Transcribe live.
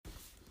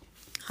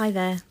Hi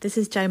there, this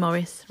is Jo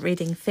Morris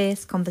reading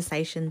Fierce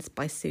Conversations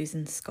by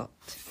Susan Scott.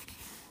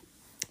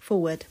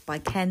 Foreword by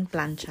Ken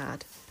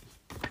Blanchard.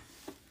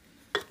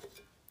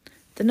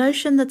 The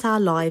notion that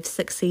our lives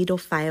succeed or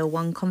fail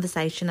one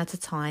conversation at a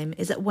time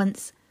is at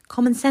once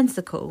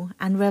commonsensical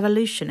and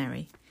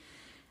revolutionary.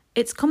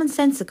 It's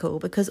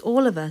commonsensical because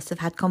all of us have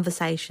had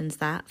conversations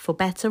that, for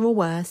better or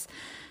worse,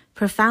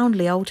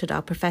 profoundly altered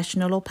our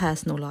professional or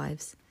personal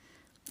lives.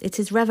 It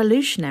is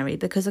revolutionary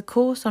because a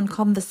course on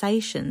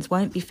conversations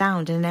won't be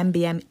found in an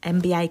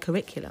MBA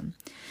curriculum.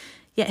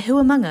 Yet who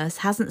among us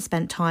hasn't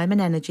spent time and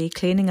energy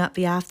cleaning up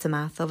the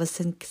aftermath of a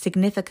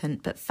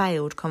significant but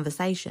failed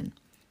conversation?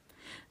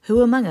 Who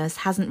among us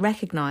hasn't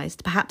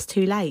recognised, perhaps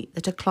too late,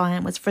 that a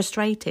client was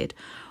frustrated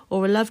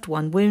or a loved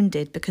one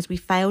wounded because we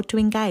failed to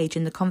engage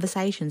in the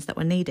conversations that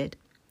were needed?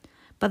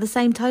 By the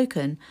same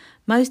token,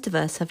 most of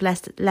us have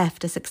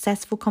left a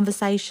successful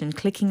conversation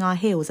clicking our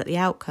heels at the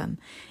outcome,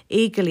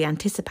 eagerly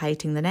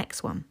anticipating the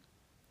next one.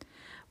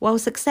 While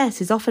success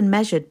is often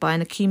measured by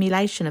an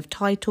accumulation of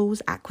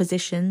titles,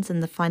 acquisitions,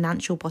 and the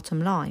financial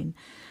bottom line,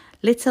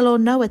 little or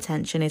no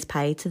attention is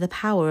paid to the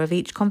power of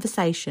each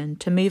conversation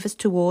to move us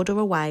toward or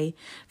away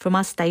from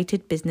our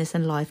stated business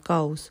and life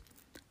goals.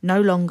 No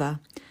longer.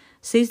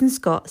 Susan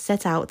Scott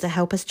set out to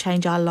help us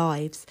change our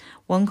lives,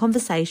 one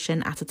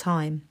conversation at a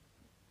time.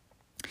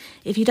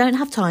 If you don't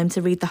have time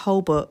to read the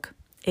whole book,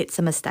 it's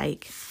a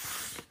mistake.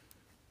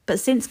 But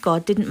since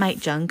God didn't make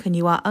junk and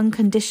you are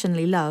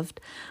unconditionally loved,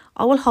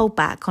 I will hold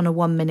back on a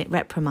 1-minute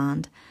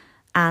reprimand.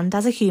 And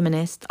as a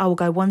humanist, I will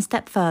go one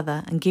step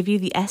further and give you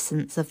the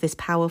essence of this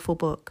powerful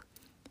book.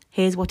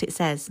 Here's what it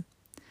says.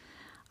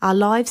 Our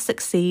lives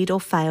succeed or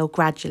fail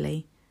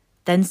gradually,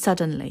 then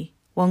suddenly,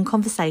 one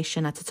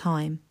conversation at a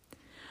time.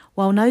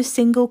 While no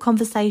single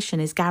conversation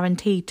is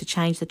guaranteed to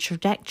change the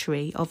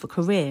trajectory of a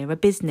career, a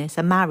business,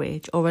 a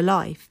marriage, or a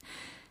life,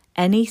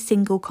 any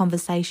single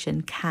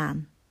conversation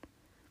can.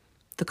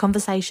 The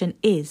conversation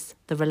is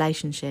the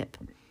relationship.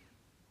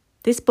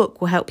 This book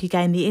will help you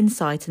gain the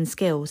insight and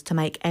skills to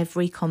make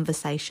every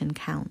conversation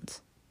count.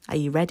 Are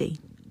you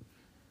ready?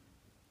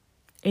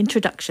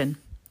 Introduction.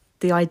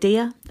 The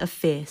idea of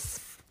fierce.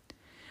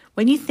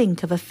 When you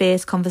think of a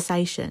fierce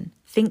conversation,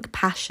 think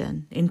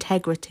passion,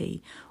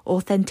 integrity,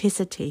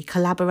 authenticity,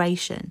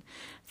 collaboration.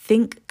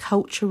 Think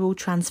cultural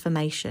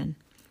transformation.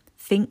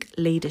 Think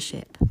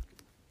leadership.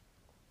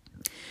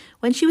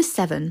 When she was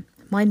 7,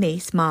 my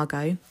niece,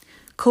 Margot,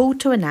 called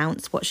to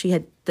announce that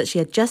she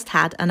had just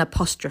had an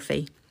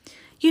apostrophe.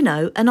 You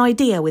know, an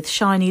idea with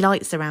shiny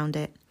lights around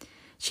it.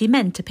 She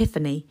meant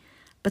epiphany,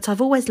 but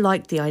I've always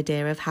liked the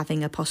idea of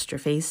having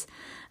apostrophes,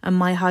 and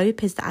my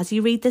hope is that as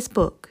you read this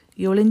book,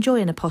 you'll enjoy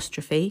an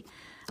apostrophe,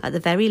 at the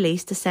very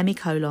least a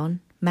semicolon,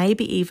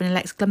 maybe even an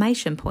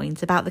exclamation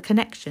point about the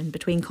connection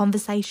between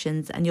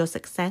conversations and your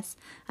success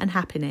and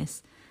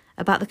happiness,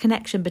 about the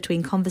connection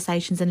between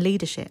conversations and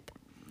leadership.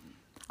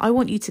 I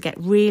want you to get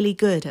really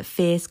good at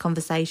fierce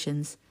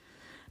conversations.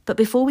 But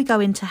before we go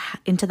into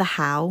the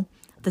how,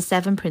 the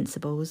 7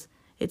 principles,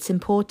 it's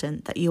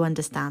important that you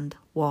understand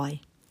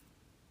why.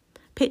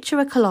 Picture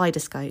a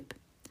kaleidoscope.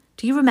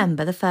 Do you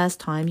remember the first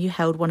time you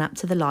held one up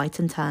to the light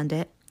and turned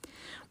it?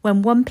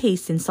 When one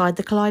piece inside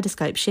the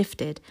kaleidoscope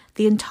shifted,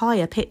 the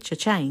entire picture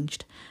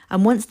changed,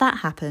 and once that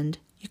happened,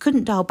 you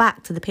couldn't dial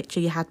back to the picture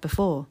you had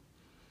before.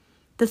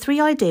 The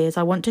 3 ideas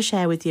I want to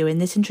share with you in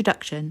this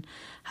introduction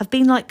have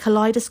been like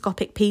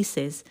kaleidoscopic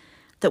pieces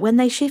that when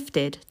they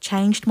shifted,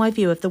 changed my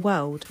view of the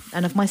world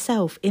and of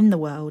myself in the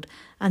world,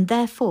 and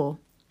therefore,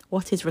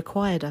 what is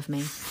required of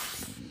me.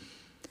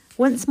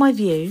 Once my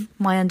view,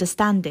 my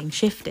understanding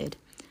shifted,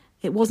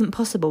 it wasn't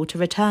possible to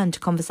return to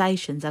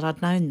conversations as I'd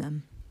known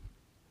them.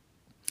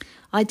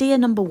 Idea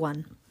number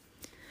 1.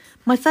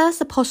 My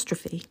first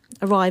apostrophe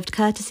arrived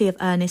courtesy of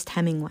Ernest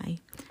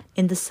Hemingway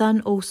in The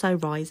Sun Also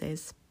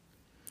Rises.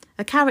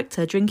 A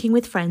character drinking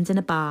with friends in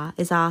a bar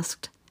is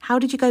asked, "How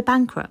did you go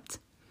bankrupt?"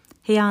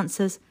 He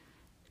answers,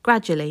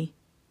 "Gradually,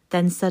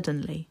 then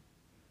suddenly."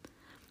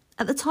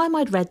 At the time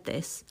I'd read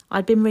this,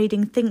 I'd been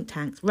running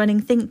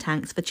think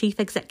tanks for chief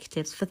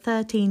executives for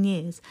 13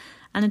 years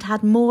and had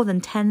had more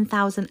than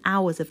 10,000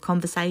 hours of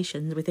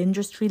conversations with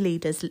industry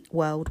leaders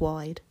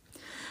worldwide.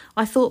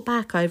 I thought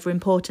back over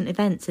important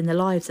events in the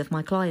lives of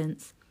my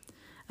clients.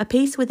 A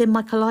piece within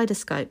my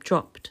kaleidoscope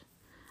dropped.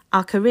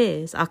 Our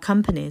careers, our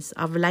companies,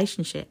 our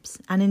relationships,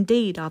 and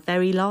indeed our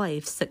very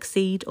lives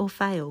succeed or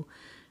fail,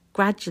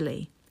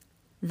 gradually,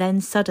 then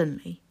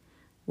suddenly,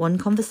 one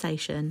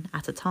conversation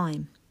at a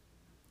time.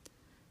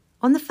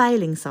 On the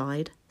failing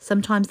side,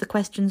 sometimes the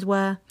questions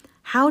were,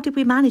 how did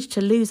we manage to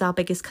lose our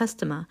biggest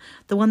customer,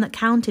 the one that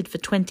counted for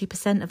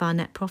 20% of our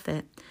net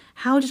profit?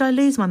 How did I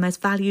lose my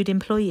most valued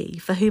employee,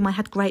 for whom I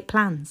had great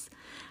plans?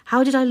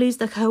 How did I lose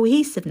the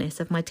cohesiveness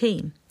of my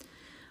team?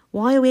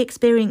 Why are we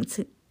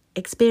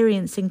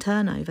experiencing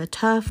turnover,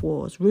 turf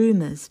wars,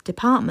 rumours,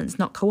 departments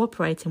not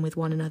cooperating with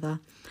one another,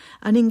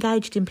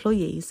 unengaged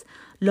employees,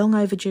 long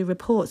overdue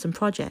reports and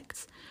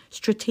projects,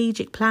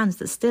 strategic plans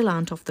that still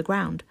aren't off the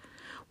ground?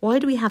 Why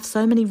do we have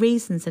so many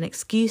reasons and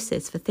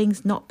excuses for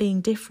things not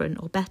being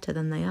different or better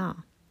than they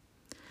are?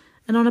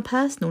 And on a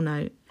personal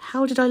note,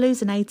 how did I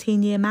lose an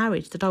 18-year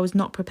marriage that I was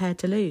not prepared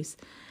to lose?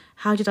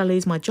 How did I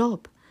lose my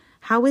job?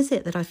 How is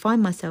it that I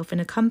find myself in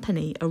a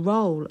company, a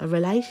role, a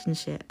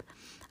relationship,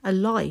 a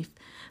life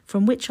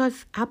from which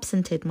I've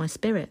absented my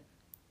spirit?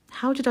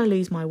 How did I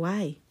lose my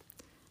way?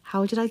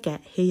 How did I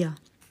get here?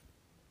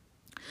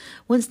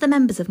 Once the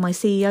members of my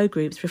CEO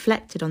groups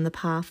reflected on the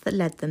path that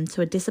led them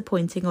to a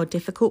disappointing or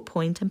difficult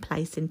point and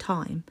place in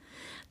time,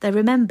 they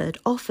remembered,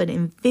 often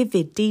in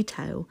vivid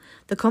detail,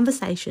 the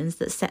conversations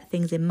that set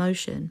things in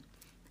motion,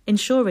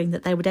 ensuring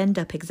that they would end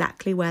up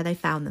exactly where they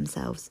found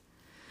themselves.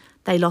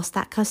 They lost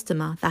that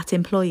customer, that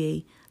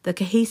employee, the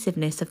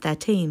cohesiveness of their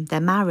team,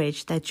 their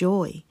marriage, their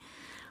joy.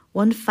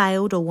 One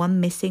failed or one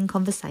missing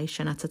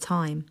conversation at a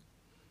time.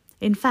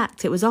 In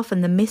fact, it was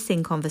often the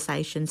missing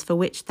conversations for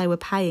which they were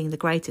paying the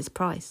greatest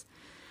price.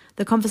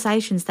 The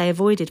conversations they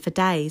avoided for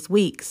days,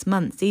 weeks,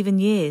 months, even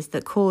years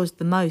that caused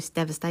the most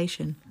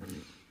devastation.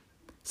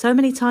 So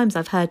many times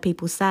I've heard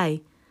people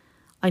say,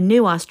 I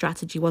knew our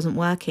strategy wasn't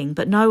working,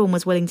 but no one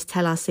was willing to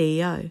tell our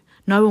CEO.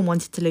 No one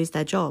wanted to lose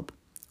their job.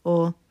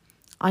 Or,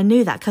 I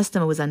knew that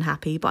customer was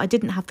unhappy, but I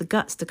didn't have the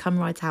guts to come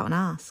right out and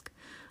ask.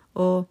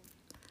 Or,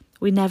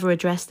 we never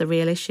addressed the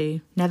real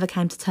issue, never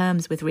came to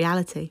terms with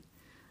reality.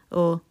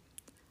 Or,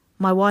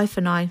 my wife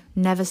and I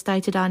never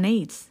stated our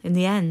needs. In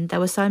the end, there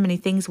were so many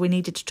things we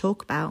needed to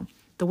talk about.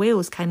 The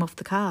wheels came off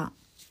the cart.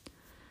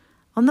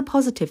 On the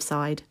positive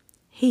side,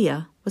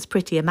 here was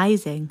pretty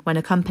amazing when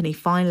a company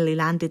finally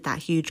landed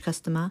that huge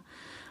customer,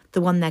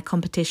 the one their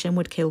competition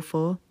would kill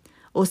for,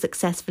 or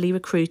successfully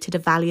recruited a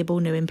valuable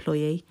new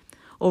employee,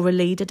 or a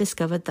leader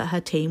discovered that her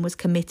team was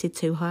committed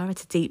to her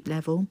at a deep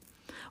level,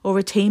 or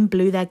a team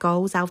blew their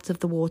goals out of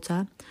the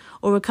water,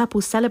 or a couple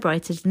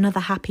celebrated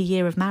another happy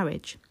year of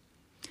marriage.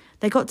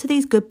 They got to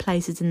these good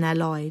places in their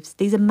lives,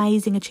 these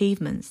amazing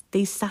achievements,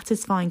 these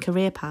satisfying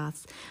career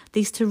paths,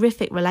 these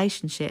terrific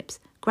relationships,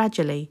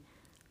 gradually,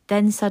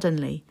 then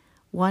suddenly,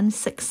 one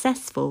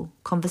successful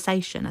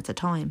conversation at a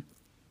time.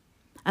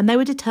 And they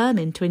were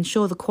determined to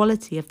ensure the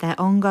quality of their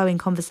ongoing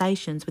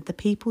conversations with the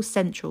people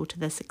central to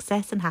their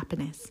success and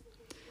happiness.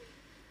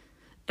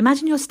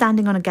 Imagine you're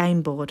standing on a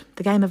game board,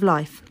 the game of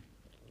life.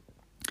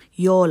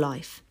 Your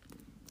life.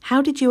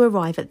 How did you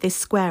arrive at this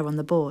square on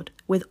the board,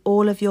 with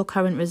all of your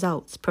current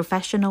results,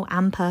 professional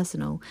and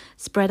personal,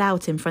 spread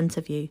out in front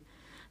of you?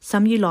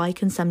 Some you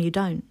like and some you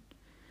don't.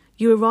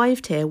 You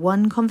arrived here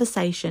one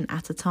conversation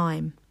at a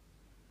time.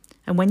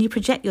 And when you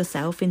project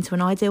yourself into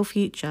an ideal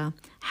future,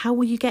 how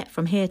will you get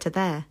from here to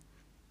there?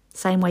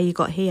 Same way you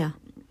got here.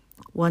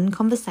 One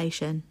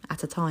conversation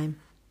at a time.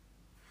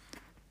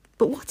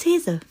 But what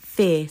is a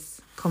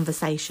fierce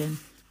conversation?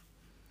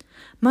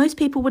 Most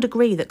people would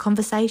agree that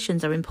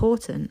conversations are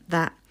important,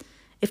 that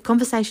if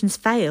conversations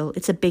fail,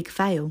 it's a big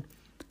fail.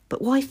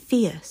 But why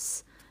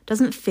fierce?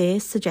 Doesn't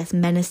fierce suggest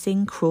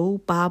menacing, cruel,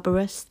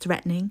 barbarous,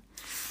 threatening?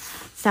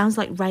 Sounds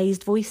like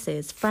raised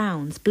voices,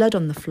 frowns, blood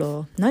on the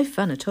floor. No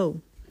fun at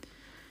all.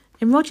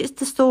 In Roget's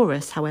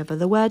Thesaurus, however,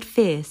 the word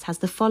fierce has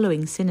the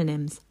following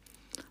synonyms: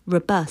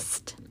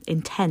 robust,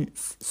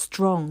 intense,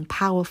 strong,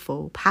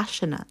 powerful,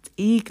 passionate,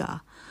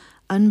 eager,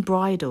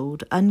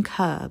 unbridled,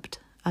 uncurbed,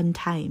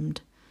 untamed.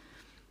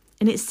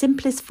 In its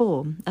simplest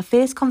form, a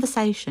fierce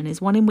conversation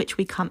is one in which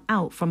we come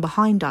out from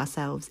behind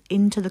ourselves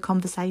into the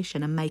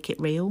conversation and make it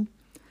real.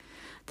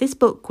 This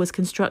book was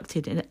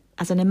constructed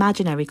as an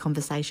imaginary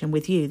conversation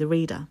with you, the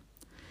reader,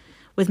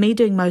 with me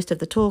doing most of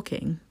the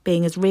talking,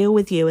 being as real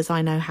with you as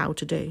I know how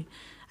to do,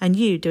 and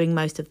you doing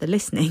most of the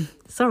listening.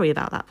 Sorry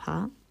about that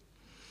part.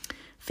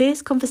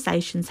 Fierce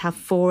conversations have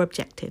 4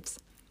 objectives,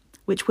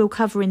 which we'll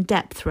cover in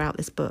depth throughout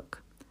this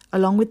book,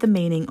 along with the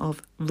meaning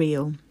of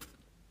real.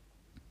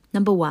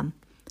 Number 1.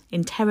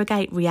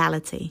 Interrogate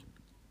reality.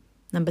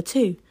 Number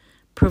 2,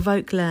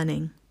 provoke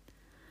learning.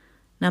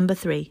 Number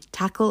 3,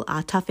 tackle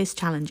our toughest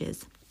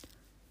challenges.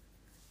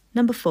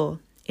 Number 4,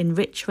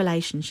 enrich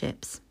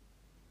relationships.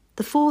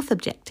 The 4th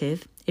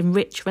objective,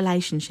 enrich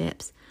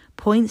relationships,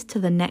 points to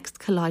the next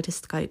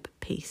kaleidoscope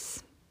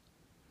piece.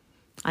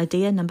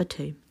 Idea number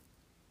 2.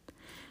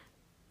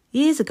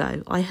 Years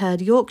ago, I heard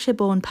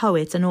Yorkshire-born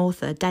poet and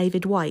author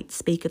David Whyte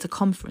speak at a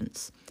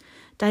conference.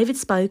 David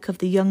spoke of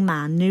the young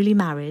man newly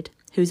married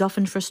who's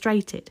often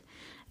frustrated,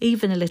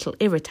 even a little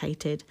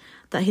irritated,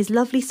 that his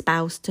lovely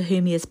spouse, to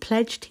whom he has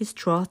pledged his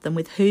troth and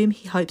with whom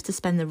he hopes to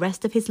spend the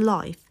rest of his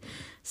life,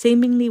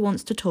 seemingly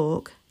wants to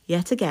talk,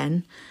 yet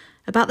again,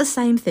 about the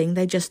same thing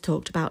they just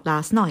talked about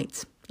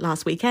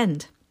last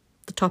weekend.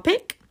 The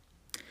topic?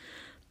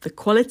 The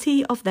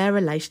quality of their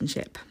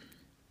relationship.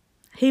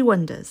 He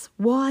wonders,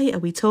 why are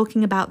we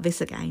talking about this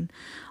again?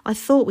 I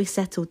thought we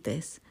settled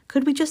this.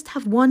 Could we just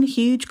have one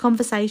huge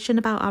conversation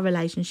about our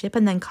relationship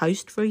and then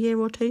coast for a year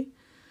or 2?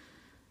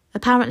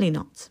 Apparently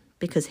not,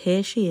 because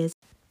here she is.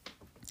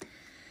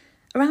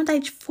 Around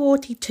age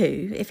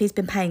 42, if he's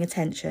been paying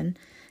attention,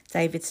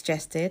 David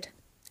suggested.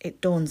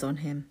 It dawns on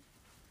him.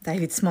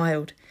 David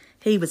smiled.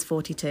 He was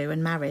 42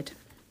 and married.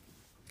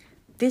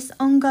 This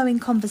ongoing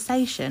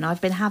conversation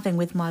I've been having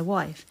with my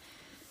wife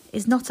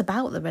is not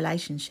about the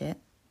relationship.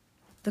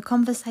 The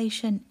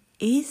conversation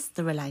is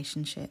the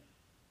relationship.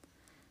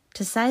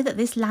 To say that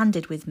this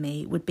landed with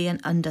me would be an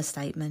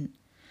understatement.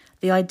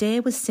 The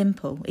idea was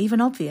simple,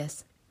 even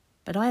obvious,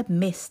 but I had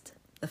missed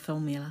the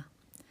formula.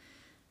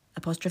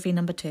 Apostrophe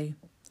number 2.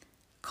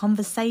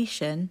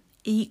 Conversation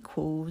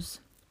equals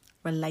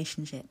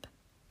relationship.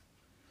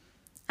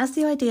 As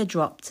the idea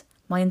dropped,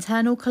 my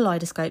internal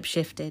kaleidoscope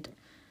shifted.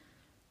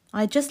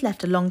 I had just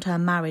left a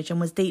long-term marriage and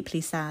was deeply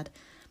sad.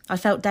 I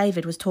felt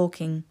David was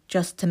talking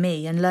just to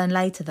me and learned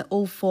later that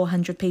all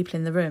 400 people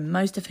in the room,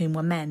 most of whom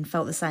were men,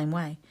 felt the same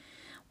way.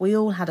 We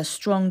all had a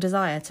strong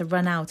desire to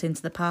run out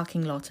into the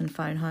parking lot and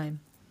phone home.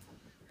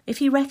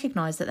 If you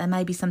recognise that there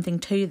may be something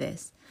to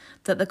this,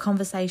 that the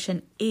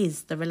conversation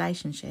is the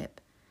relationship,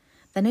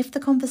 then if the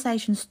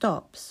conversation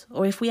stops,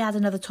 or if we add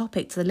another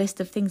topic to the list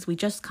of things we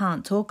just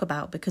can't talk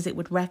about because it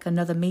would wreck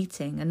another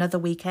meeting, another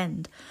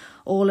weekend,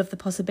 all of the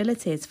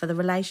possibilities for the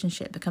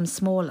relationship become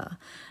smaller,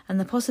 and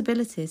the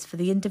possibilities for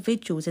the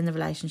individuals in the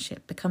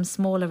relationship become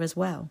smaller as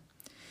well.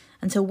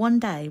 Until one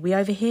day we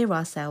overhear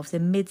ourselves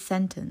in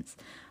mid-sentence,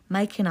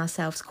 making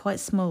ourselves quite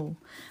small,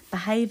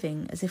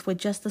 behaving as if we're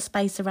just the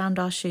space around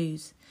our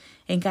shoes,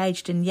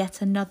 engaged in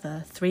yet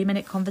another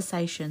 3-minute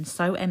conversation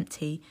so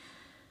empty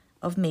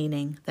of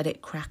meaning that it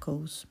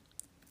crackles.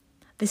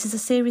 This is a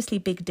seriously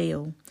big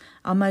deal.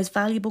 Our most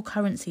valuable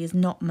currency is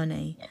not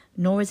money,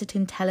 nor is it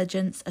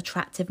intelligence,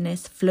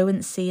 attractiveness,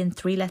 fluency in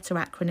 3-letter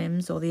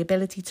acronyms, or the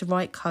ability to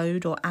write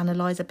code or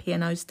analyse a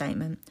P&O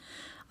statement.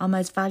 Our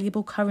most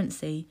valuable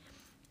currency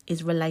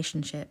is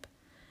relationship,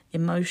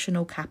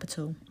 emotional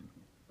capital.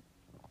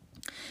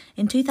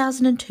 In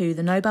 2002,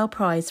 the Nobel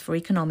Prize for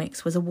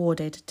Economics was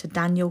awarded to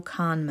Daniel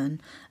Kahneman,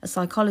 a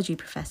psychology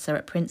professor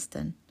at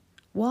Princeton.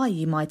 Why,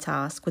 you might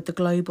ask, would the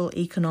global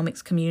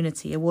economics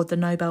community award the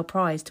Nobel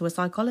Prize to a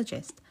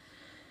psychologist?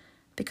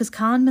 Because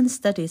Kahneman's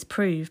studies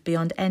prove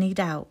beyond any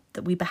doubt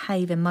that we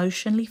behave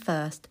emotionally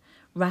first,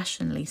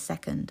 rationally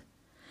second.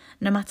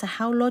 No matter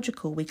how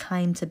logical we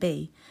claim to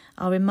be,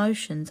 our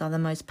emotions are the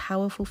most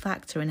powerful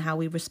factor in how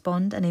we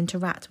respond and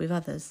interact with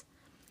others.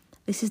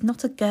 This is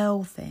not a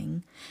girl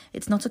thing,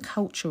 it's not a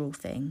cultural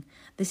thing,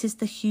 this is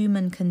the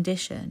human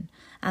condition,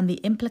 and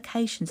the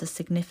implications are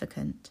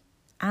significant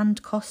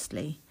and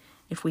costly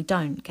if we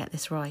don't get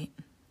this right.